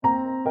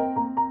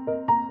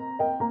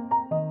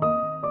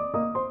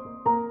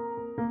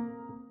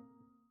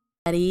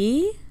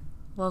everybody.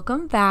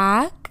 Welcome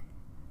back.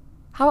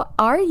 How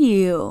are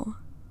you?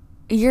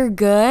 You're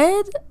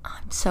good?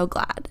 I'm so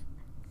glad.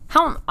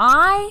 How am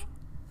I?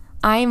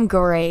 I am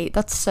great.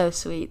 That's so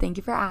sweet. Thank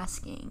you for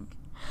asking.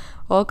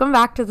 Welcome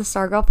back to the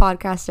Stargirl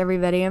Podcast,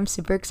 everybody. I'm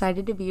super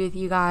excited to be with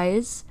you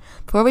guys.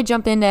 Before we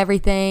jump into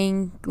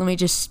everything, let me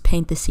just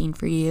paint the scene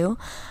for you.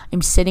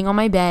 I'm sitting on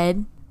my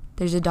bed.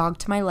 There's a dog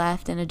to my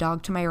left and a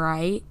dog to my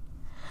right.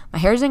 My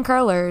hair's in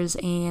curlers,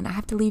 and I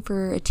have to leave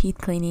for a teeth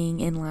cleaning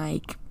in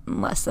like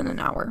less than an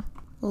hour.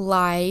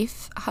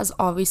 Life has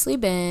obviously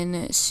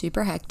been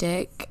super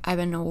hectic. I've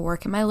been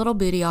working my little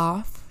booty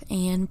off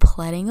and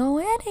planning a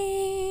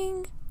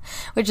wedding,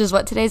 which is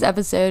what today's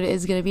episode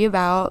is going to be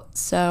about.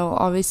 So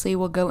obviously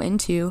we'll go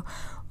into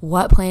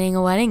what planning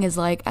a wedding is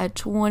like at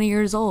 20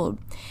 years old.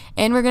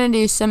 And we're going to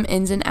do some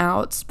ins and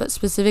outs, but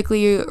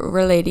specifically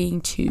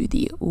relating to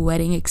the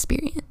wedding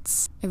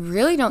experience. I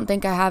really don't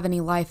think I have any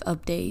life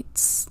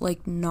updates,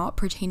 like not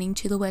pertaining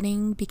to the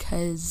wedding,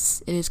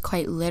 because it is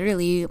quite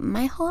literally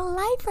my whole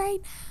life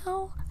right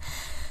now.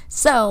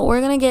 So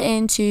we're going to get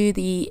into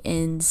the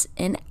ins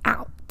and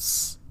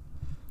outs.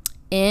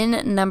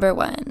 In number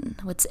one,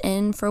 what's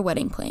in for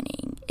wedding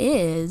planning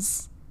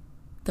is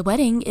the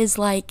wedding is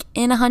like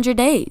in 100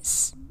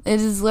 days. It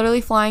is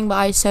literally flying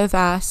by so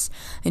fast.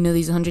 I know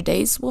these 100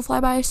 days will fly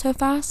by so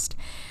fast.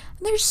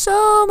 There's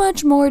so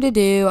much more to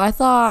do. I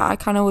thought I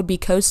kind of would be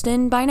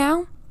coasting by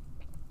now.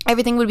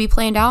 Everything would be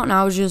planned out and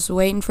I was just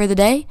waiting for the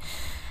day.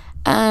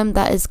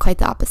 That is quite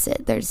the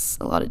opposite. There's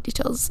a lot of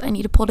details I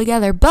need to pull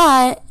together,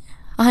 but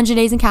 100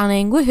 days and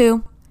counting.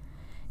 Woohoo.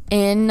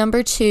 And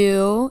number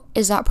two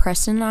is that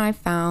Preston and I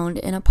found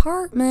an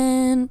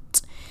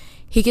apartment.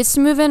 He gets to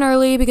move in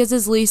early because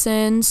his lease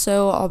ends,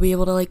 so I'll be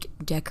able to like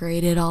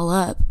decorate it all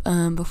up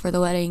before the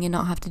wedding and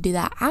not have to do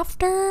that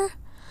after.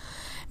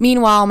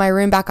 Meanwhile, my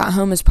room back at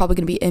home is probably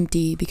going to be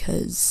empty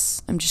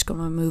because I'm just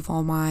going to move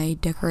all my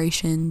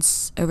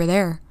decorations over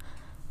there.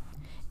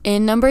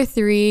 And number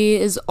three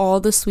is all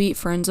the sweet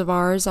friends of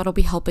ours that'll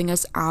be helping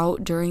us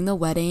out during the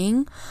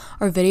wedding.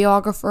 Our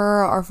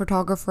videographer, our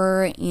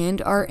photographer, and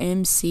our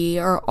MC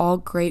are all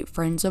great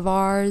friends of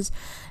ours.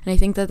 And I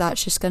think that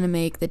that's just going to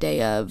make the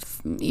day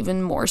of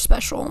even more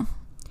special.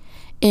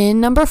 And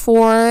number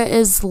four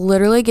is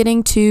literally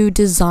getting to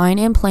design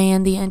and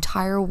plan the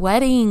entire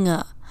wedding.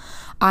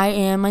 I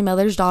am my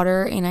mother's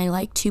daughter and I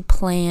like to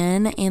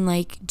plan and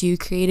like do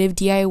creative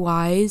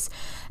DIYs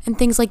and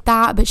things like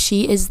that, but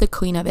she is the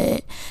queen of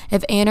it.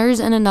 If Anners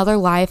in another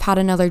life had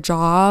another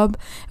job,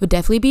 it would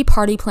definitely be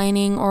party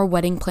planning or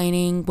wedding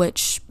planning,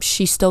 which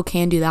she still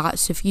can do that.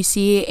 So if you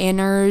see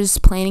Anners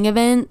planning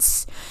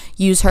events,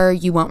 use her,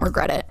 you won't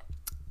regret it.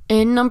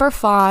 In number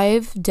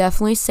five,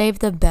 definitely save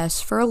the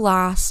best for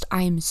last.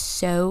 I am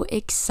so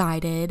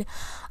excited.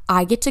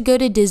 I get to go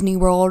to Disney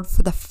World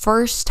for the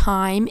first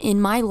time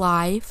in my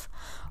life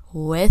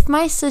with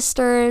my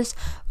sisters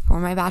for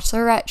my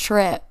bachelorette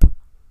trip.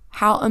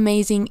 How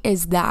amazing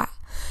is that?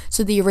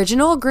 So the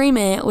original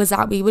agreement was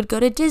that we would go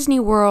to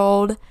Disney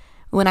World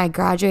when I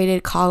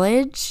graduated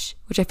college,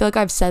 which I feel like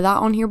I've said that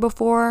on here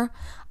before.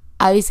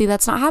 Obviously,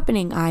 that's not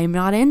happening. I'm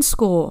not in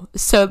school.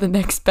 So the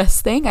next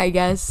best thing, I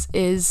guess,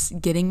 is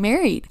getting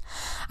married.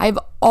 I've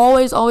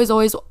always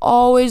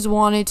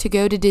wanted to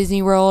go to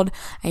Disney World.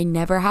 I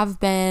never have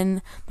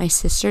been. My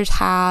sisters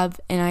have.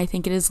 And I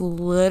think it is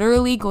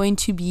literally going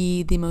to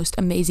be the most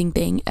amazing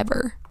thing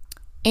ever.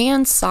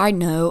 And side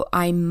note,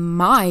 I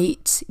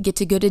might get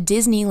to go to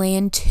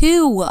Disneyland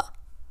too.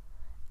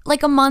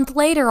 Like a month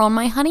later on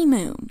my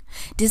honeymoon.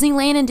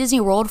 Disneyland and Disney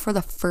World for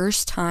the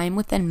first time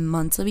within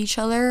months of each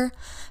other.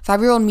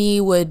 5-year-old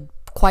me would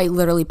quite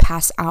literally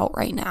pass out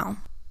right now.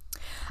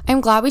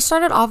 I'm glad we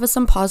started off with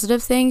some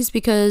positive things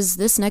because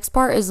this next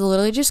part is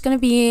literally just going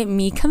to be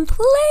me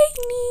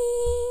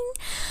complaining.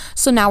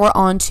 So now we're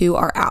on to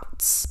our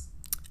outs.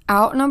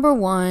 Out number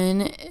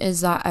one is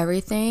that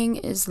everything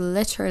is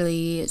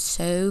literally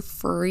so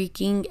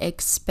freaking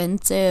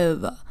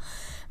expensive.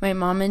 My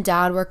mom and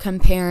dad were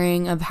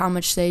comparing of how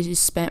much they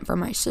spent for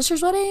my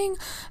sister's wedding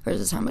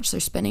versus how much they're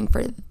spending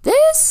for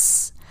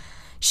this.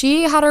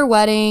 She had her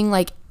wedding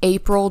like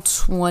April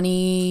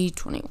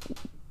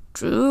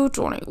 2022,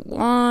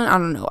 21. I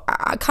don't know.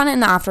 Kind of in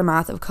the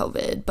aftermath of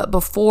COVID, but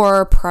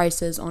before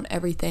prices on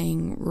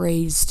everything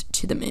raised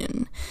to the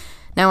moon.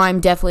 Now I'm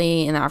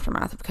definitely in the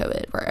aftermath of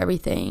COVID where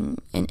everything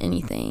and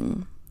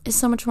anything is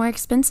so much more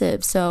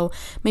expensive. So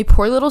my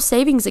poor little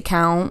savings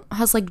account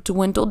has like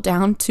dwindled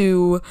down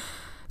to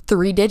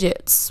 3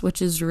 digits,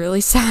 which is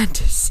really sad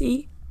to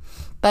see,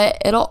 but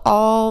it'll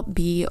all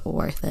be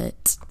worth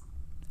it.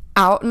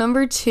 Out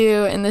number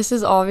two, and this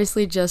is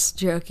obviously just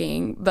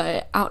joking,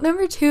 but out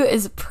number two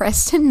is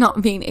Preston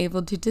not being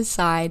able to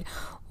decide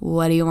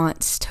what he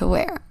wants to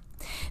wear.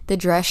 The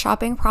dress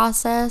shopping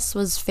process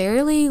was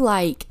fairly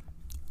like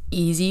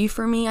easy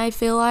for me, I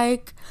feel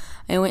like.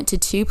 I went to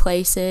 2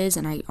 places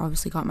and I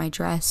obviously got my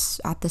dress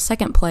at the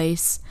second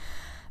place,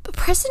 but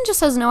Preston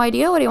just has no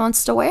idea what he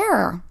wants to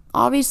wear.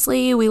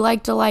 Obviously we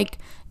like to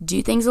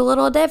do things a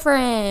little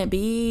different,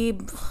 be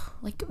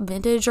like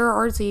vintage or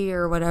artsy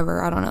or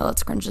whatever. I don't know,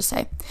 that's cringe to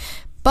say.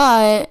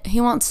 But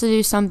he wants to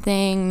do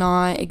something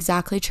not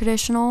exactly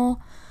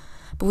traditional.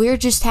 But we're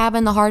just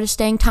having the hardest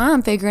dang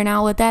time figuring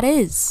out what that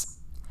is.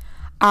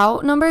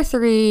 Out number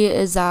 3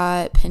 is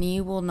that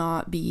Penny will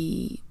not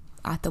be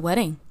at the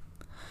wedding.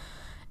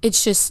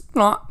 It's just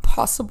not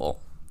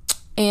possible.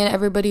 And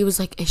everybody was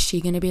like, is she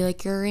going to be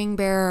like your ring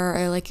bearer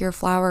or like your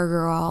flower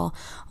girl?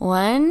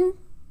 One,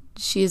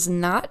 she's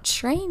not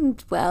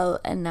trained well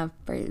enough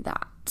for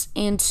that.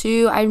 And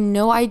 2, I have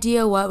no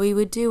idea what we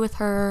would do with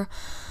her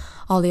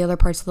all the other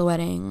parts of the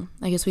wedding.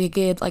 I guess we could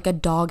get like a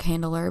dog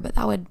handler, but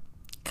that would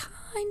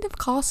kind of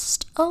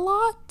cost a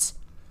lot.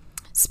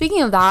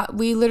 Speaking of that,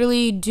 we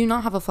literally do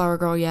not have a flower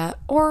girl yet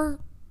or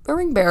a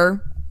ring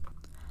bearer.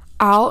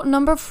 Out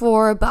number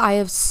 4, but I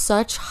have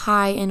such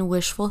high and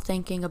wishful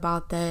thinking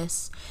about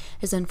this,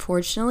 is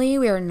unfortunately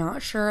we are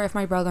not sure if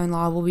my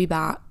brother-in-law will be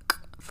back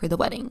for the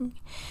wedding.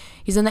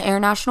 He's in the Air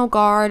National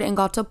Guard and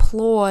got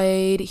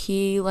deployed.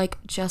 He like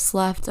just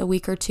left a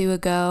week or 2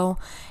 ago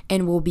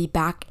and will be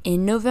back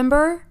in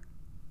November,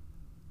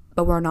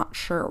 but we're not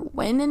sure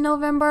when in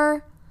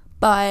November.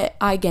 But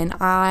again,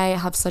 I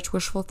have such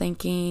wishful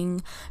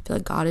thinking. I feel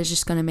like God is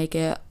just going to make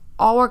it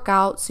all work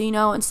out.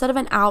 So, instead of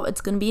an out,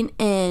 it's going to be an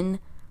in,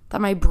 that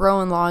my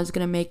bro-in-law is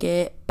going to make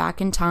it back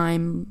in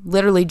time,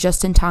 literally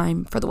just in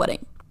time for the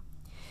wedding.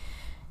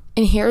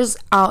 And here's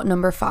out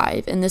number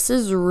 5. And this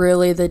is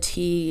really the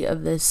tea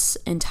of this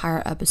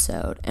entire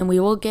episode. And we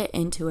will get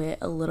into it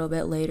a little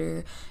bit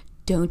later.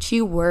 Don't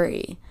you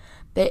worry.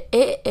 But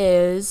it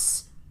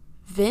is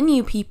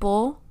venue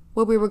people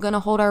where we were going to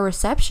hold our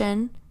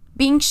reception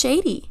being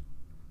shady.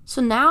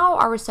 So now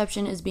our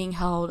reception is being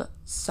held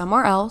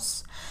somewhere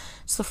else.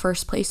 It's the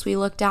first place we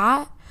looked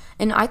at.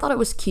 And I thought it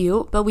was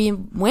cute, but we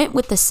went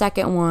with the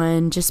second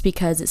one just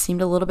because it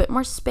seemed a little bit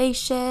more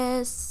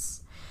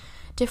spacious.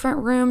 Different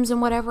rooms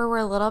and whatever were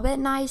a little bit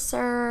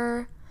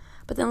nicer.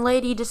 But then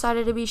lady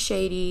decided to be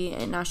shady,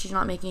 and now she's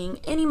not making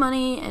any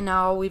money, and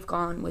now we've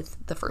gone with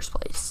the first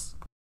place.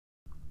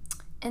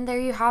 And there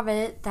you have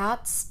it.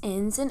 That's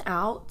ins and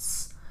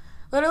outs.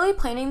 Literally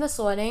planning this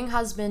wedding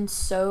has been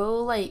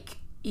so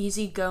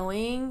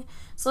easygoing.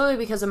 It's literally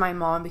because of my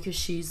mom, because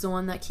she's the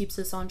one that keeps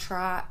us on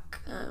track.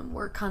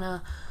 We're kind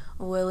of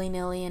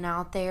willy-nilly and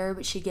out there,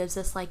 but she gives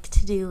us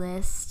to-do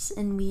lists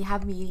and we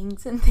have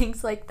meetings and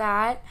things like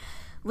that.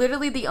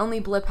 Literally the only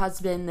blip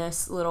has been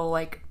this little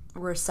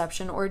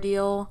reception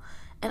ordeal,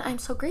 and I'm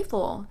so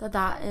grateful that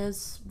that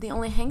is the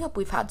only hang up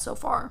we've had so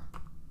far.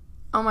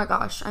 Oh my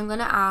gosh, I'm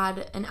gonna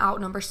add an out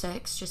number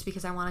 6 just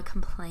because I want to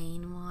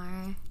complain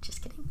more.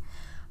 Just kidding.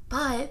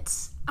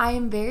 But I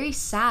am very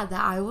sad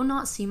that I will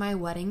not see my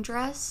wedding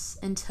dress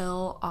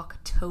until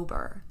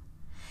October.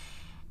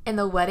 And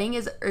the wedding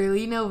is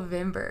early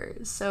November.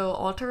 So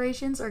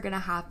alterations are going to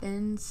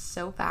happen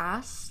so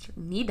fast.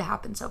 Need to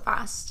happen so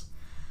fast.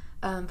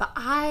 But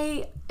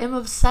I am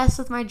obsessed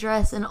with my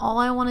dress. And all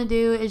I want to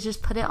do is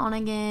just put it on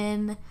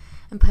again.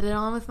 And put it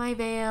on with my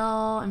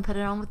veil. And put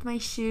it on with my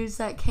shoes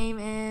that came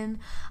in.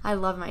 I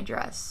love my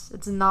dress.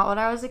 It's not what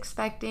I was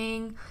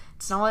expecting.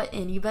 It's not what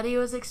anybody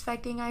was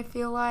expecting, I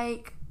feel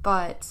like.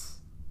 But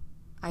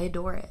I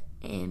adore it.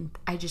 And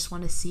I just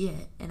want to see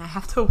it. And I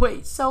have to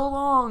wait so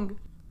long.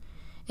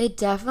 It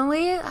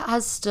definitely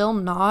has still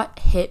not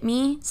hit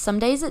me. Some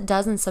days it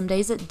does and some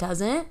days it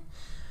doesn't.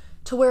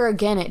 To where,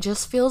 again, it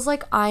just feels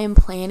like I am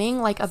planning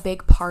a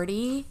big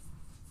party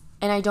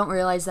and I don't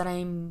realize that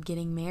I'm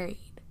getting married.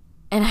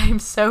 And I'm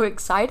so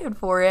excited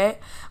for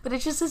it, but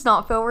it just does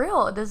not feel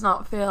real. It does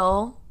not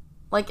feel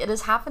like it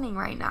is happening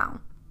right now.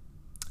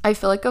 I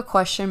feel like a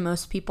question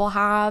most people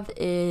have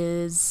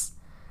is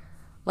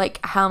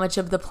how much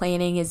of the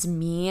planning is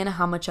me and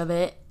how much of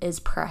it is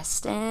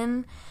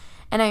Preston.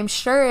 And I'm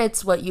sure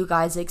it's what you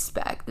guys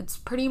expect. It's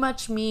pretty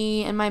much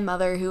me and my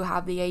mother who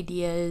have the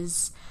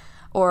ideas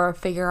or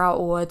figure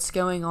out what's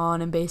going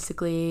on, and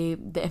basically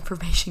the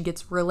information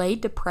gets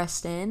relayed to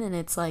Preston and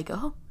it's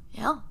oh,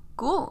 yeah,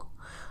 cool.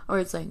 Or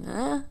it's I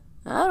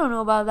don't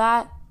know about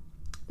that.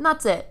 And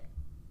that's it.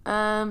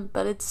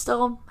 But it's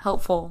still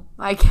helpful,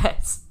 I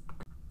guess.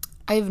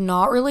 I've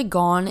not really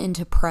gone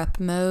into prep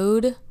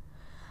mode.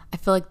 I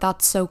feel like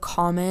that's so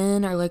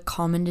common, or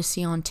common to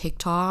see on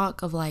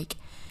TikTok of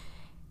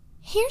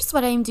here's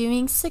what I'm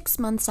doing 6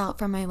 months out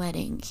from my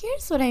wedding.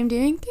 Here's what I'm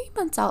doing 3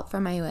 months out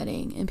from my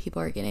wedding. And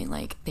people are getting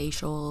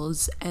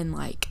facials and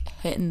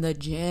hitting the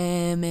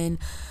gym and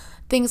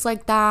things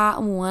like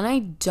that. When I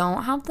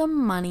don't have the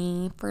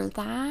money for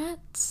that.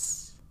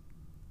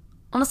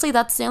 Honestly,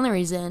 that's the only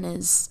reason,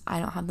 is I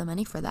don't have the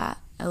money for that.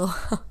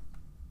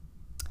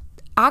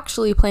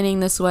 Actually,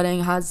 planning this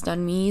wedding has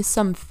done me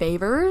some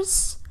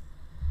favors.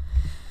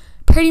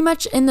 Pretty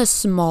much in the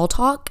small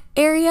talk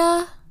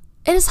area.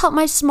 It has helped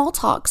my small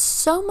talk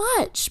so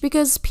much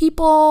because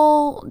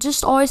people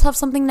just always have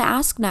something to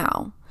ask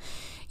now.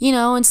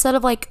 Instead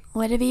of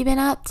what have you been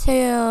up to?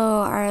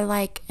 Or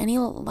any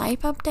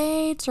life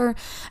updates? Or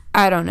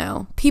I don't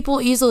know. People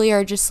easily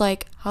are just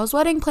how's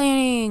wedding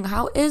planning?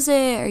 How is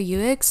it? Are you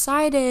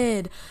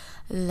excited?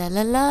 La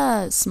la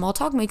la. Small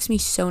talk makes me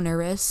so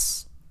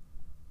nervous.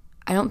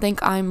 I don't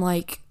think I'm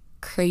like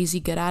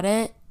crazy good at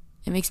it.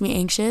 It makes me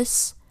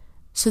anxious.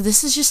 So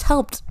this has just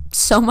helped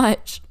so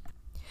much.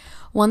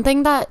 One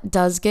thing that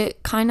does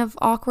get kind of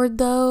awkward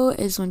though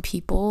is when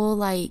people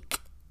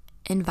like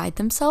invite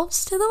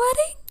themselves to the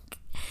wedding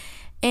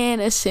and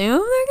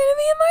assume they're gonna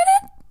be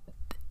invited.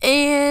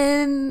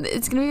 And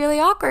it's gonna be really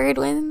awkward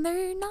when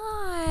they're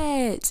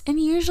not.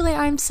 And usually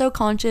I'm so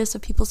conscious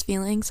of people's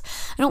feelings.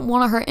 I don't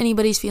want to hurt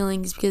anybody's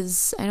feelings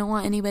because I don't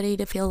want anybody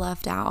to feel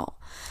left out.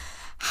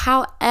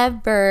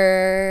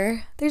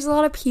 However, there's a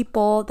lot of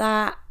people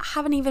that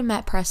haven't even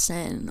met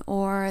Preston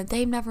or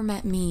they've never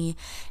met me.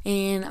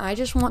 And I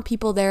just want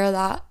people there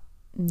that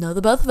know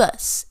the both of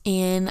us.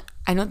 And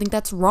I don't think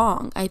that's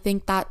wrong. I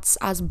think that's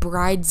as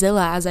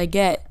bridezilla as I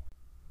get.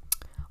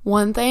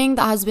 One thing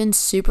that has been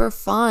super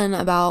fun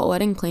about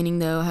wedding planning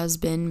though has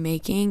been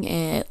making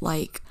it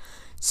like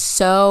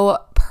so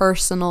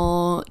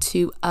personal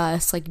to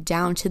us, like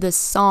down to the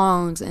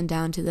songs and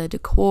down to the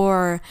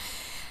decor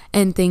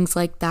and things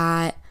like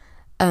that.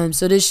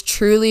 So it is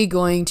truly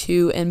going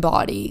to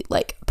embody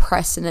like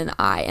Preston and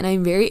I, and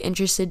I'm very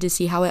interested to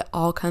see how it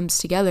all comes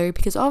together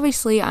because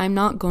obviously I'm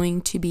not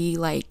going to be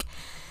like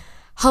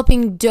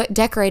helping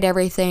decorate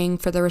everything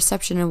for the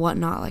reception and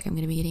whatnot. Like I'm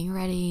going to be getting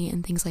ready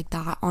and things like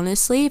that.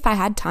 Honestly, if I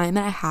had time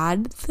and I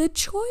had the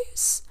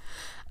choice,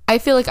 I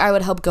feel like I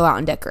would help go out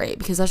and decorate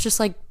because that's just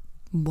like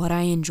what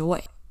I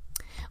enjoy.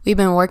 We've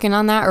been working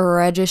on that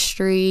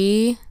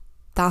registry.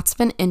 That's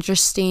been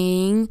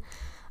interesting.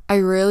 I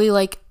really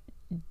like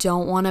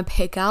don't want to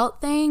pick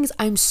out things.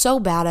 I'm so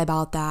bad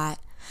about that.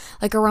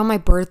 Like around my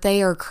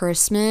birthday or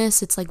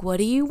Christmas, it's like, what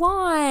do you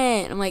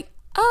want? I'm like,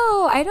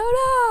 oh, I don't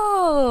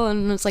know.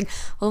 And it's like,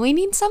 well, we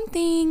need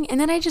something.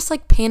 And then I just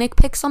like panic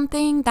pick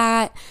something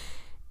that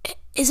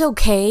is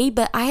okay.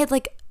 But I had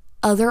like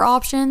other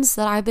options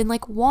that I've been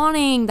like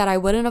wanting that I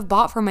wouldn't have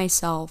bought for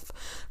myself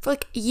for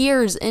like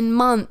years and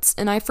months.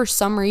 And for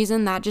some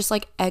reason that just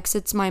like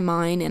exits my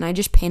mind. And I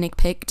just panic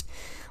picked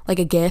like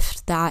a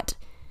gift that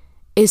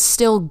is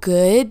still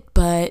good,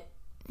 but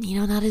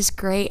not as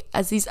great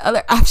as these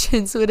other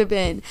options would have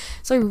been.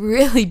 So I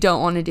really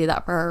don't want to do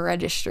that for our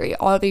registry.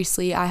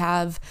 Obviously, I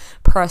have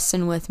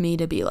Preston with me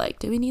to be like,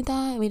 do we need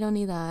that? We don't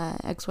need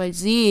that.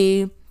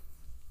 XYZ.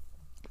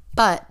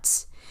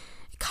 But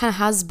it kind of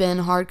has been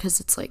hard because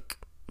it's like,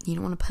 you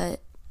don't want to put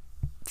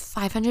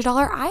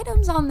 $500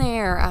 items on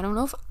there. I don't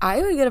know if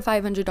I would get a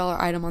 $500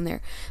 item on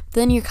there. But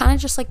then you're kind of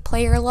just like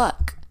play your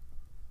luck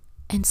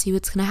and see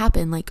what's going to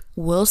happen. Like,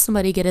 will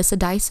somebody get us a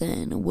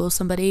Dyson? Will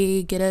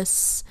somebody get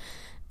us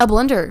a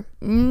blender?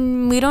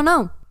 We don't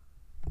know.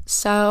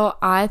 So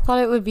I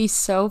thought it would be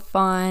so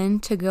fun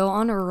to go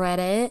on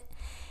Reddit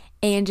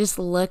and just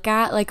look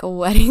at like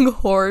wedding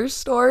horror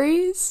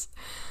stories.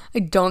 I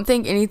don't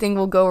think anything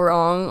will go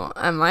wrong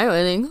at my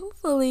wedding,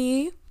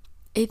 hopefully.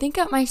 I think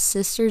at my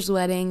sister's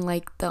wedding,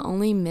 like the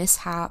only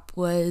mishap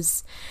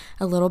was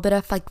a little bit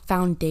of like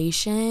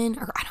foundation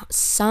or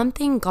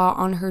something got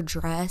on her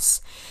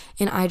dress.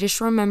 And I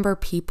just remember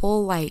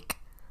people like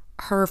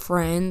her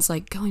friends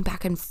like going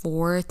back and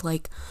forth,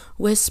 like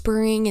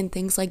whispering and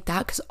things like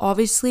that. Cause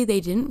obviously they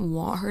didn't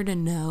want her to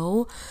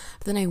know.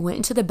 But then I went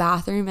into the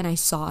bathroom and I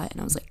saw it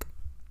and I was like,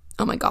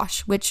 oh my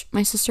gosh, which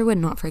my sister would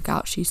not freak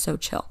out. She's so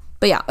chill.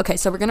 But yeah, okay.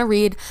 So we're going to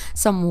read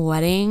some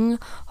wedding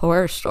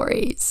horror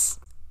stories.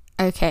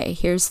 Okay,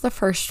 here's the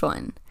first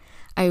one.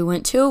 I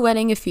went to a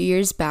wedding a few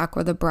years back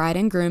where the bride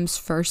and groom's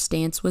first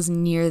dance was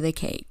near the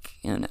cake.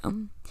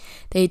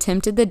 They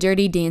attempted the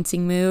dirty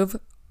dancing move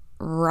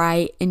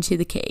right into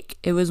the cake.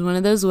 It was one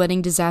of those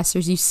wedding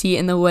disasters you see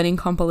in the wedding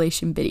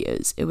compilation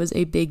videos. It was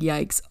a big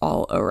yikes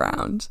all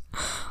around.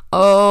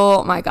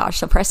 Oh my gosh.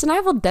 So Preston and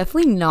I will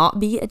definitely not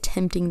be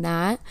attempting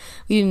that.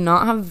 We do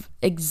not have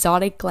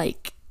exotic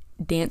like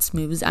dance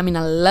moves. I mean,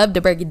 I love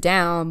to break it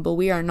down, but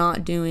we are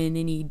not doing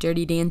any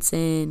dirty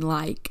dancing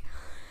like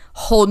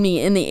hold me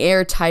in the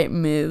air type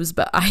moves,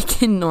 but I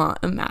cannot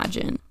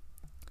imagine.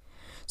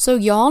 So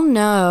y'all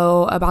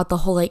know about the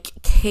whole like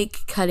cake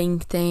cutting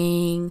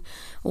thing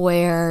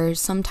where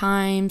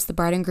sometimes the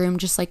bride and groom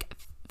just like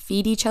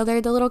feed each other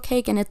the little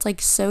cake and it's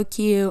like so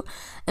cute,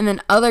 and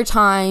then other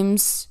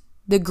times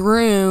the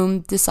groom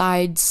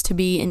decides to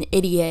be an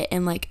idiot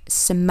and like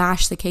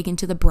smash the cake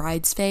into the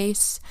bride's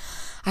face.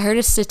 I heard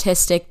a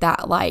statistic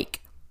that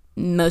like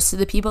most of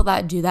the people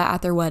that do that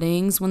at their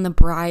weddings, when the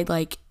bride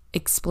like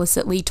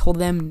explicitly told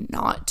them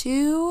not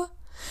to,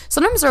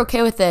 sometimes they're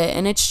okay with it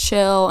and it's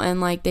chill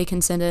and like they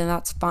consented and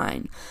that's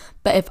fine.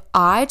 But if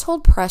I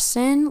told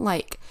Preston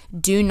like,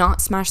 do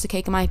not smash the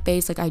cake in my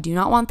face, like I do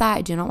not want that,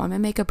 I do not want my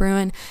makeup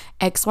ruined,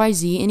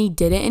 XYZ, and he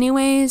did it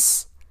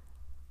anyways,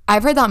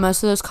 I've heard that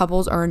most of those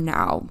couples are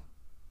now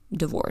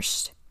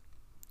divorced.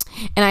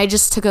 And I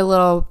just took a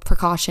little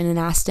precaution and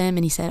asked him,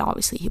 and he said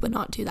obviously he would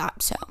not do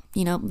that. So,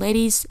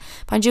 ladies,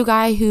 find you a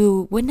guy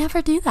who would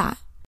never do that.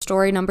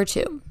 Story number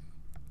 2.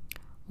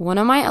 One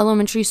of my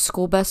elementary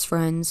school best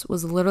friends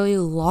was literally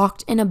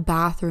locked in a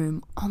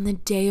bathroom on the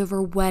day of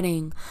her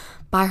wedding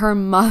by her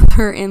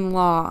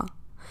mother-in-law.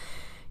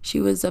 She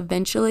was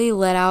eventually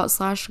let out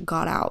 /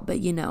 got out,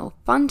 but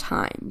fun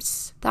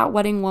times. That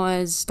wedding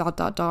was ...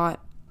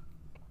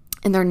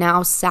 and they're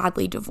now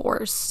sadly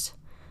divorced.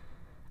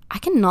 I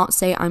cannot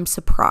say I'm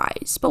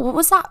surprised, but what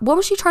was that? What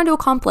was she trying to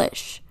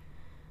accomplish?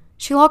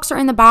 She locks her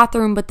in the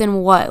bathroom, but then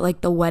what?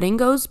 Like, the wedding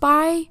goes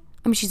by?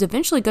 I mean, she's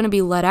eventually going to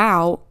be let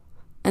out,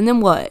 and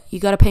then what? You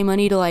got to pay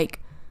money to,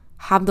 like,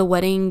 have the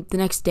wedding the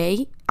next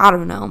day? I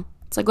don't know.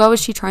 It's like, what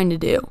was she trying to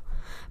do?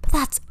 But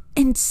that's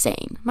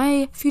insane.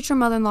 My future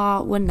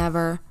mother-in-law would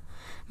never.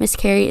 Miss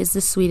Carrie is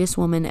the sweetest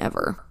woman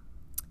ever.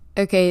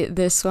 Okay,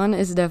 this one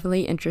is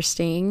definitely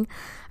interesting.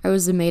 I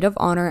was the maid of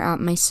honor at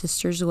my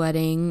sister's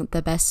wedding.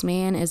 The best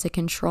man is a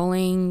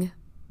controlling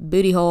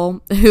booty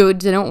hole who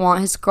didn't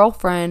want his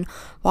girlfriend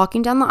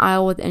walking down the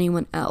aisle with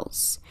anyone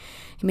else.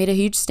 He made a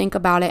huge stink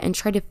about it and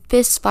tried to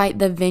fist fight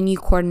the venue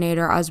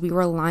coordinator as we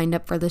were lined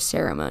up for the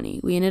ceremony.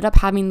 We ended up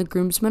having the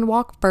groomsmen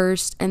walk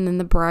first and then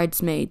the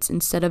bridesmaids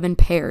instead of in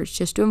pairs,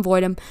 just to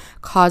avoid him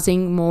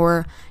causing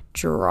more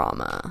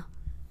drama.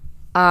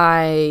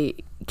 I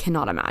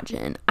cannot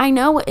imagine. I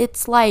know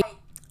it's like,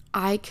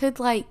 I could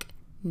like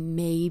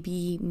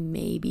maybe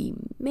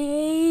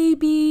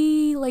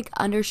like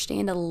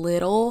understand a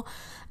little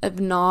of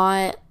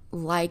not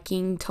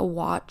liking to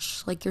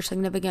watch like your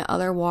significant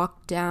other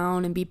walk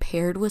down and be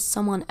paired with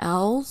someone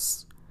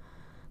else,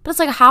 but it's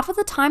like half of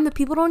the time the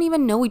people don't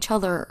even know each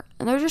other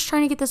and they're just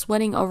trying to get this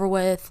wedding over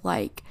with.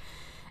 Like,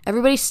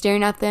 everybody's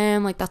staring at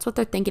them, like that's what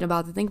they're thinking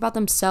about. They think about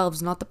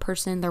themselves, not the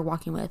person they're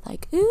walking with.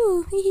 Like,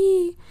 ooh, hee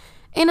hee.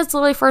 And it's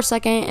literally for a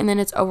second and then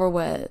it's over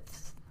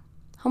with.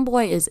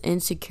 Homeboy is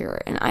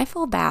insecure and I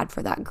feel bad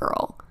for that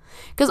girl,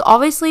 because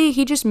obviously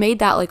he just made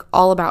that like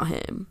all about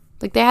him.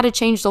 Like, they had to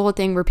change the whole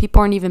thing where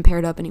people aren't even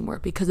paired up anymore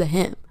because of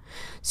him.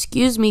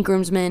 Excuse me,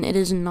 groomsmen, it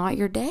is not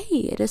your day.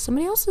 It is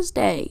somebody else's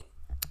day.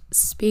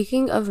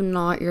 Speaking of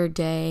not your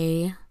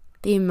day,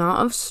 the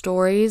amount of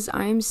stories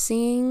I'm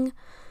seeing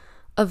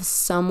of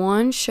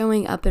someone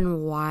showing up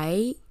in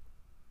white,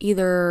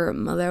 either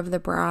mother of the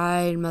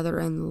bride,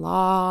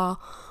 mother-in-law,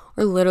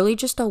 or literally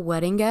just a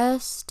wedding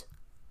guest.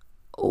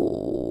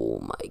 Oh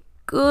my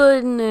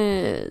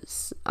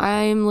goodness.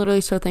 I'm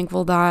literally so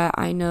thankful that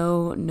I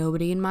know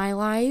nobody in my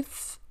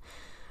life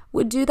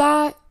would do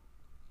that.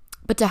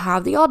 But to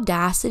have the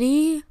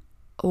audacity,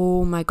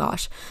 oh my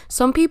gosh.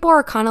 Some people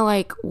are kind of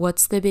like,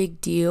 what's the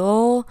big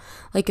deal?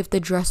 Like, if the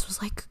dress was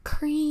like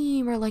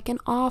cream or like an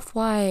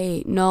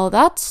off-white. No,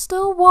 that's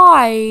still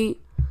white.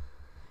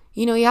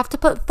 You know, you have to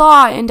put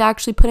thought into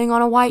actually putting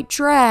on a white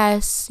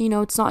dress. You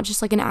know, it's not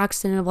just like an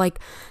accident of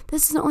like,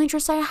 this is the only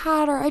dress I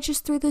had, or I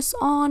just threw this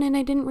on and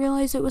I didn't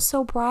realize it was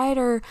so bright,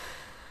 or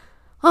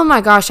oh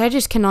my gosh, I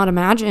just cannot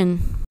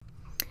imagine.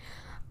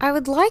 I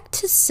would like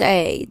to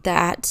say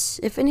that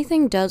if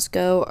anything does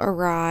go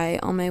awry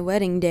on my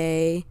wedding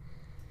day,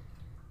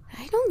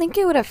 I don't think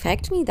it would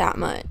affect me that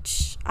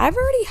much. I've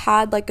already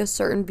had like a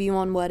certain view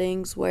on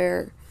weddings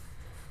where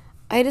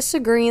I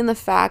disagree in the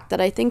fact that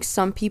I think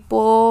some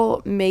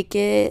people make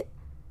it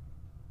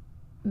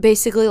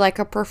basically like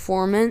a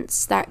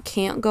performance that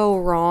can't go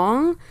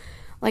wrong.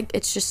 Like,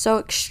 it's just so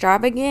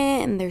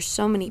extravagant and there's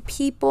so many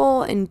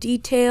people and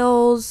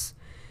details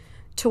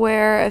to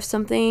where if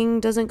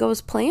something doesn't go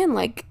as planned,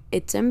 like,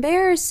 it's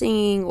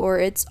embarrassing or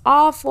it's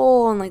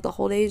awful and like the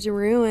whole day's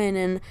ruined.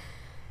 And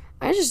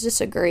I just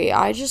disagree.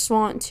 I just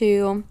want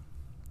to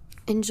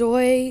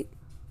enjoy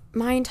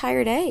my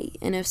entire day.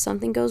 And if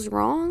something goes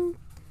wrong,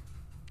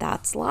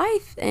 that's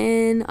life.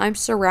 And I'm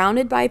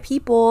surrounded by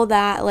people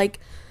that like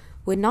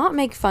would not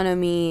make fun of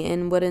me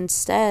and would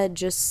instead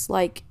just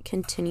like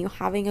continue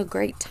having a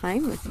great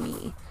time with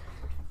me.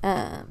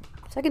 So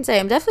I can say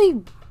I'm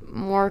definitely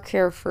more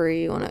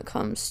carefree when it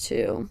comes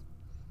to,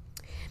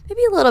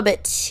 maybe a little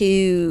bit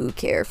too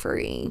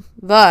carefree,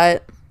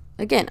 but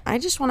again, I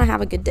just want to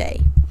have a good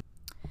day.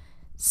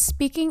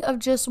 Speaking of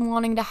just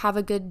wanting to have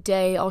a good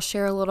day, I'll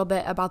share a little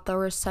bit about the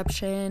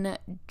reception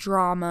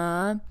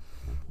drama.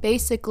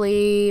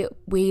 Basically,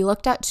 we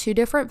looked at 2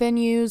 different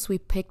venues. We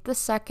picked the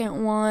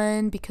second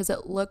one because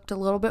it looked a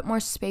little bit more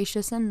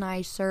spacious and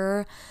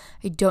nicer.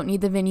 I don't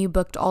need the venue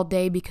booked all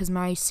day because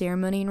my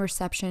ceremony and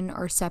reception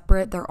are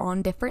separate. They're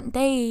on different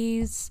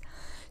days.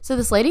 So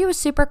this lady was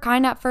super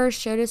kind at first,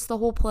 showed us the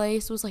whole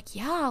place, was like,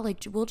 yeah,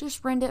 like, we'll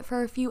just rent it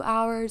for a few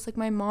hours. Like,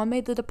 my mom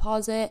made the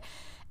deposit,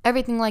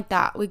 everything like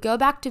that. We go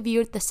back to view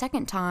it the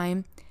second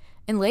time.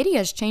 And lady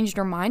has changed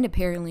her mind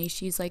apparently.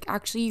 She's like,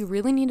 actually, you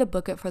really need to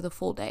book it for the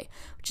full day,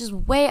 which is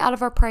way out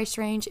of our price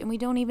range, and we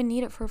don't even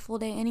need it for a full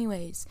day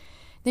anyways.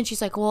 Then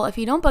she's like, well, if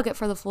you don't book it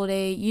for the full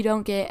day, you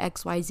don't get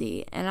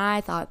XYZ. And I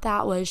thought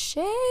that was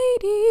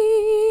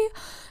shady.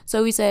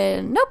 So we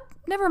said, nope,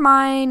 never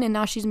mind. And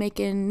now she's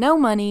making no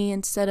money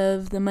instead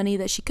of the money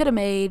that she could have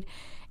made.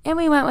 And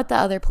we went with the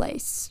other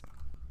place.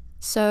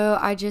 So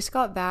I just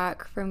got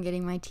back from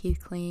getting my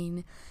teeth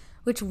cleaned,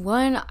 which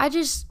I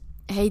just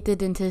hate the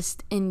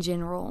dentist in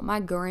general.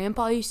 My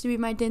grandpa used to be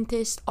my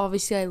dentist.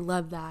 Obviously, I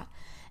love that.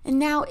 And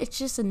now it's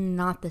just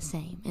not the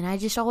same. And I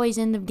just always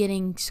end up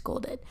getting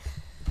scolded.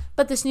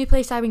 But this new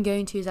place I've been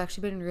going to has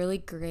actually been really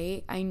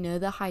great. I know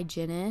the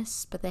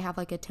hygienist, but they have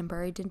like a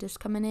temporary dentist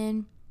coming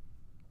in.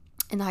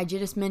 And the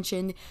hygienist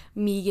mentioned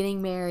me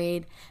getting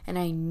married, and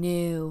I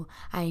knew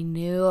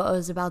it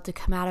was about to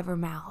come out of her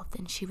mouth.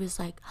 And she was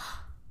like,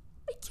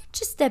 "You're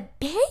just a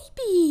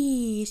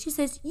baby." She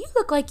says, "You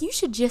look like you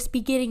should just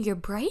be getting your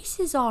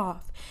braces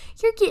off.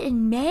 You're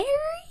getting married."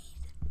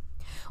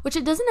 Which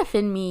it doesn't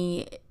offend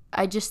me.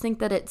 I just think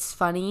that it's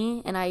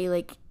funny, and I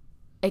like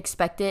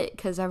expect it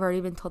because I've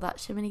already been told that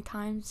so many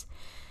times.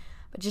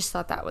 But just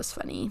thought that was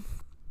funny.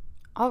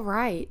 All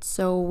right,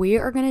 so we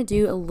are going to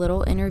do a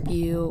little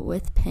interview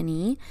with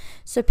Penny.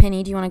 So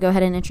Penny, do you want to go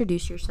ahead and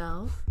introduce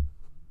yourself?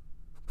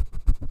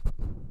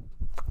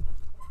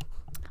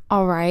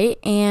 All right,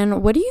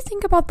 and what do you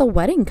think about the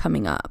wedding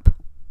coming up?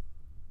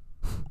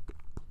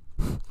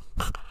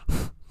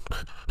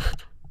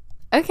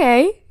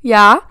 Okay,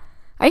 yeah,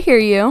 I hear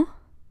you.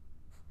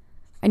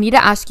 I need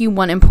to ask you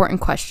one important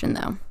question,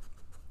 though.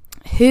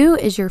 Who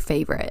is your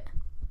favorite?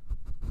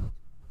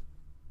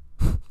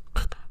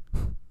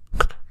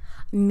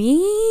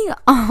 Me?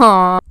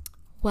 Aww.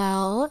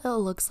 Well, it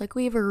looks like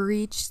we've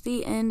reached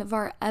the end of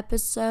our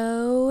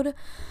episode.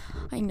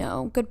 I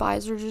know,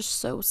 goodbyes are just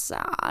so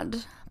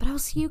sad. But I'll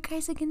see you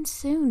guys again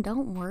soon.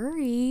 Don't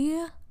worry.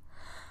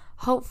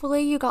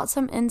 Hopefully you got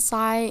some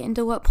insight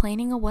into what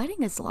planning a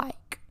wedding is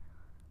like.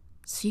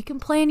 So you can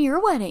plan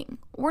your wedding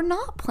or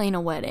not plan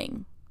a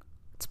wedding.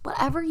 It's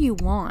whatever you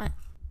want.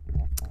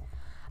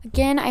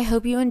 Again, I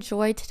hope you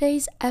enjoyed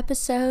today's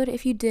episode.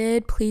 If you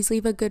did, please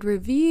leave a good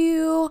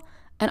review.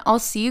 And I'll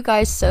see you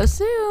guys so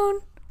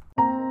soon.